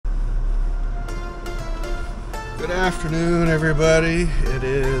Good afternoon, everybody. It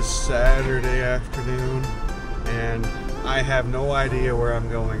is Saturday afternoon and I have no idea where I'm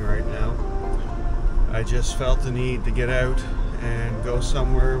going right now. I just felt the need to get out and go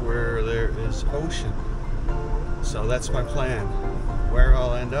somewhere where there is ocean. So that's my plan. Where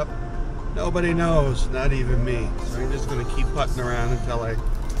I'll end up, nobody knows, not even me. So I'm just going to keep putting around until I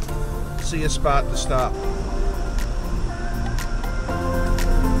see a spot to stop.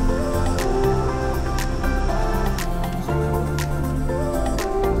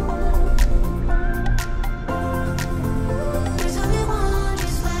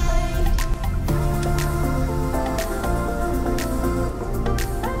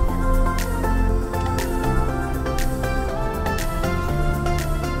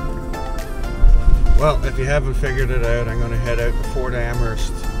 Well, if you haven't figured it out, I'm going to head out to Fort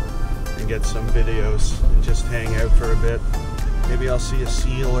Amherst and get some videos and just hang out for a bit. Maybe I'll see a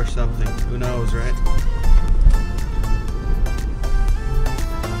seal or something. Who knows, right?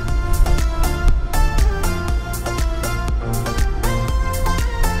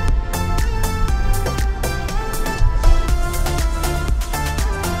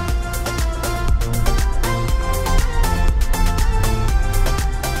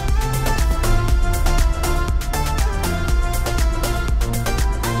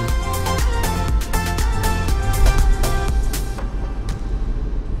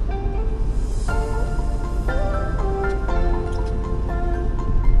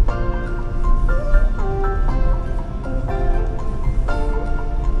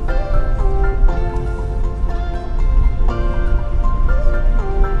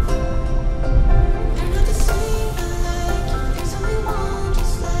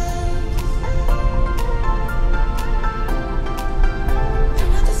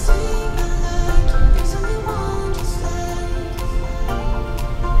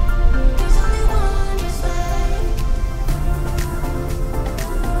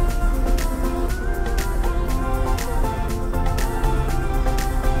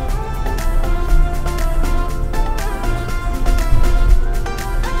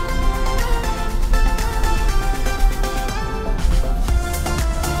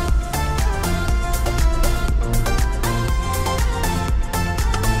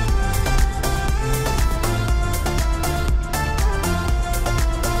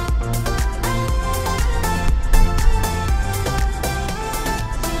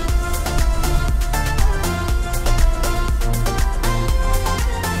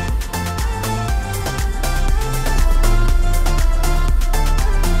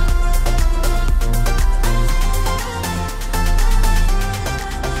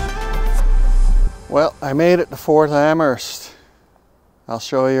 Well, I made it to Fort Amherst. I'll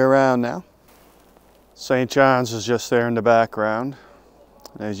show you around now. St. John's is just there in the background.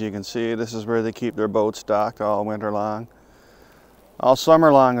 As you can see, this is where they keep their boats docked all winter long. All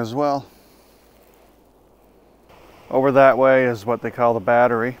summer long as well. Over that way is what they call the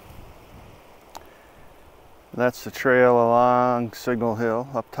Battery. That's the trail along Signal Hill.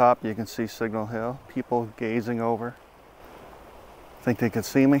 Up top you can see Signal Hill. People gazing over. Think they could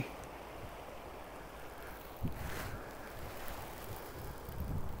see me?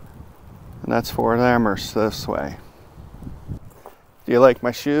 And that's Fort Amherst this way. Do you like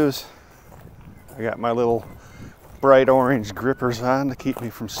my shoes? I got my little bright orange grippers on to keep me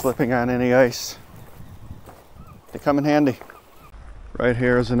from slipping on any ice. They come in handy. Right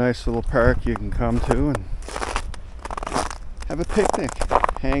here is a nice little park you can come to and have a picnic,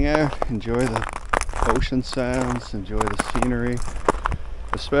 hang out, enjoy the ocean sounds, enjoy the scenery.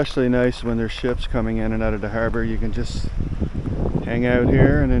 Especially nice when there's ships coming in and out of the harbor. You can just hang out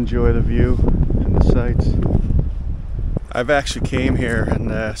here and enjoy the view and the sights. I've actually came here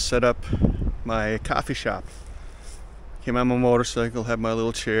and set up my coffee shop. Came on my motorcycle, had my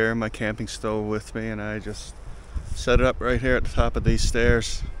little chair, my camping stove with me, and I just set it up right here at the top of these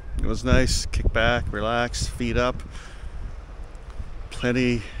stairs. It was nice, kick back, relax, feet up.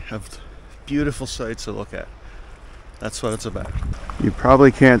 Plenty of beautiful sights to look at. That's what it's about. You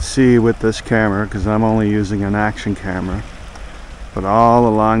probably can't see with this camera because I'm only using an action camera. But all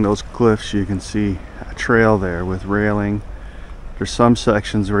along those cliffs you can see a trail there with railing. There's some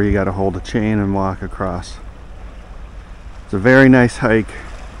sections where you got to hold a chain and walk across. It's a very nice hike.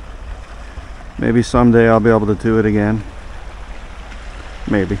 Maybe someday I'll be able to do it again.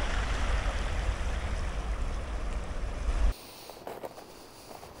 Maybe.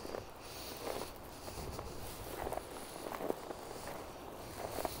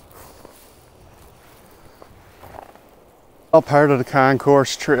 All part of the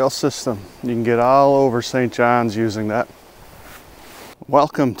concourse trail system. You can get all over St. John's using that.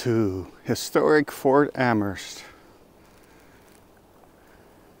 Welcome to historic Fort Amherst.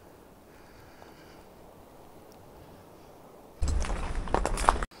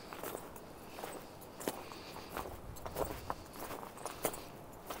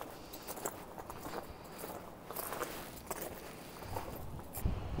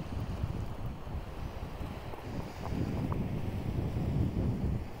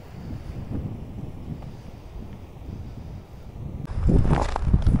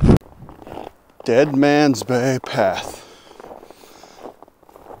 Dead Man's Bay Path.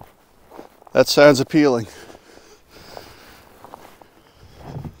 That sounds appealing.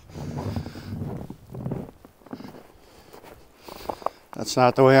 That's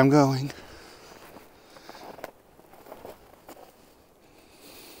not the way I'm going.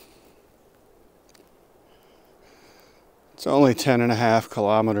 It's only 10.5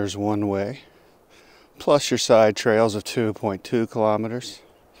 kilometers one way, plus your side trails of 2.2 kilometers.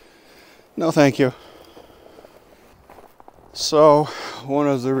 No, thank you. So, one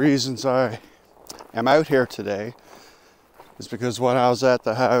of the reasons I am out here today is because when I was at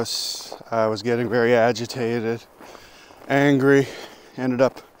the house, I was getting very agitated, angry, ended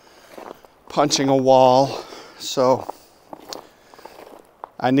up punching a wall. So,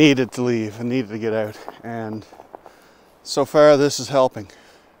 I needed to leave, I needed to get out, and so far this is helping.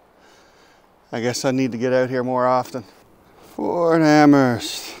 I guess I need to get out here more often. Fort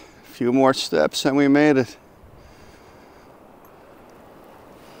Amherst. A few more steps and we made it.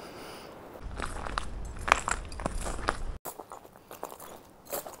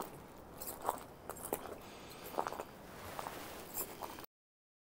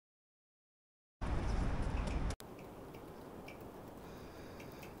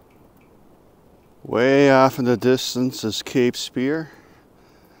 Way off in the distance is Cape Spear.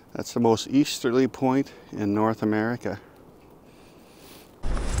 That's the most easterly point in North America.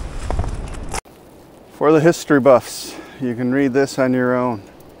 For the history buffs, you can read this on your own.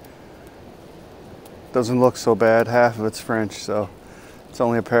 Doesn't look so bad, half of it's French, so it's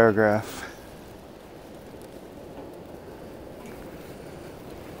only a paragraph.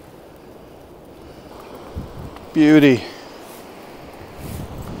 Beauty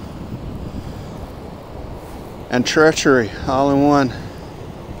and treachery all in one.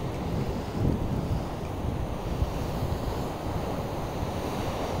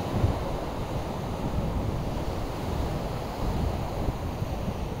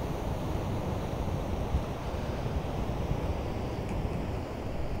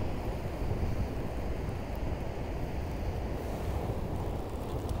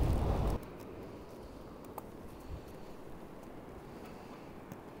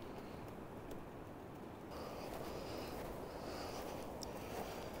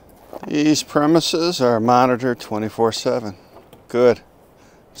 These premises are monitored 24/7. Good.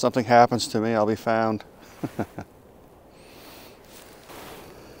 If something happens to me, I'll be found.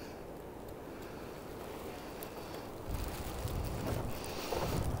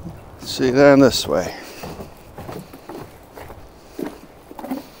 See, then this way.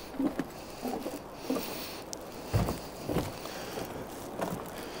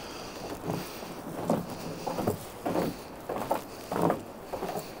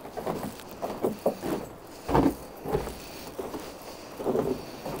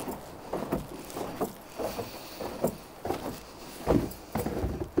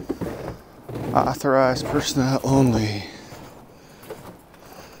 Authorized personnel only.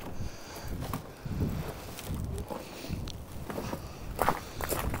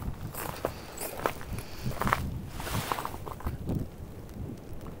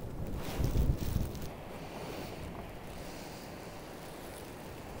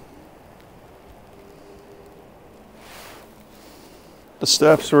 The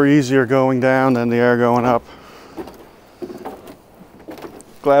steps were easier going down than they are going up.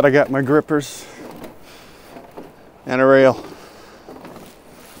 Glad I got my grippers and a rail.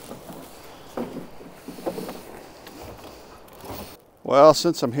 Well,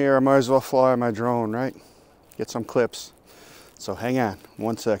 since I'm here, I might as well fly my drone, right? Get some clips. So hang on,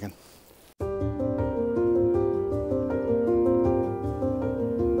 1 second.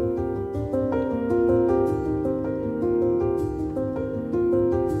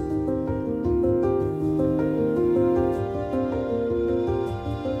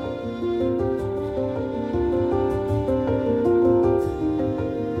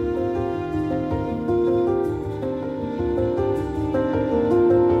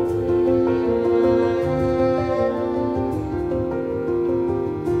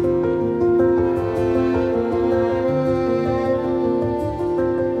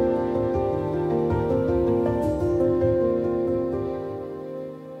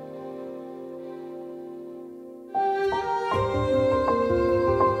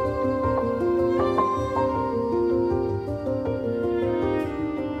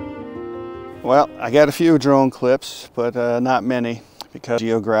 Well, I got a few drone clips, but not many because of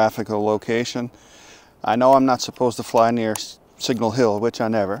geographical location. I know I'm not supposed to fly near Signal Hill, which I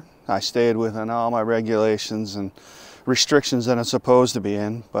never. I stayed within all my regulations and restrictions that I'm supposed to be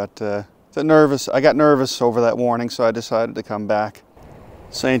in, but I got nervous over that warning, so I decided to come back.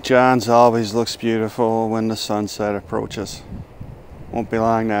 St. John's always looks beautiful when the sunset approaches. Won't be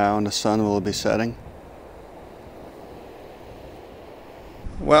long now and the sun will be setting.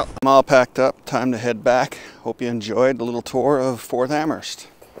 Well, I'm all packed up. Time to head back. Hope you enjoyed the little tour of Fort Amherst.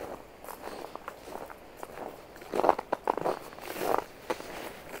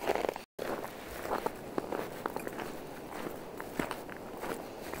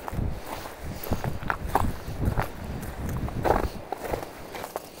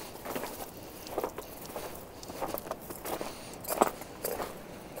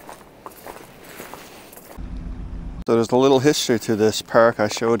 So there's a little history to this park I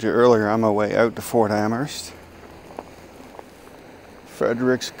showed you earlier on my way out to Fort Amherst.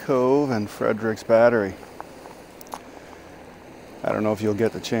 Frederick's Cove and Frederick's Battery. I don't know if you'll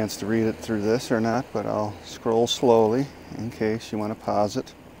get the chance to read it through this or not, but I'll scroll slowly in case you want to pause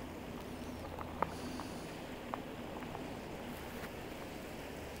it.